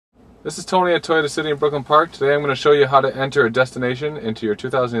This is Tony at Toyota City in Brooklyn Park. Today I'm going to show you how to enter a destination into your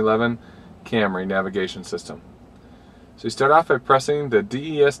 2011 Camry navigation system. So you start off by pressing the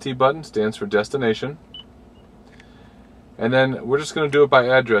DEST button, stands for destination. And then we're just going to do it by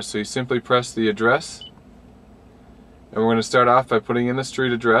address. So you simply press the address. And we're going to start off by putting in the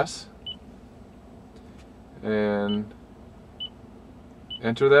street address. And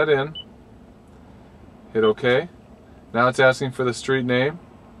enter that in. Hit OK. Now it's asking for the street name.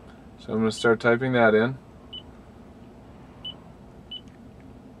 So I'm going to start typing that in.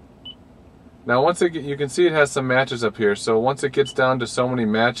 Now you can see it has some matches up here. So once it gets down to so many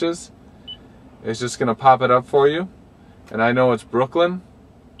matches, it's just going to pop it up for you. And I know it's Brooklyn,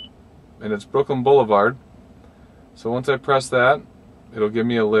 and it's Brooklyn Boulevard. So once I press that, it'll give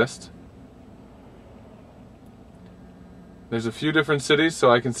me a list. There's a few different cities,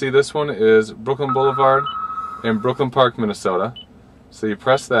 so I can see this one is Brooklyn Boulevard in Brooklyn Park, Minnesota. So you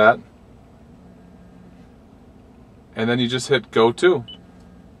press that, and then you just hit Go To.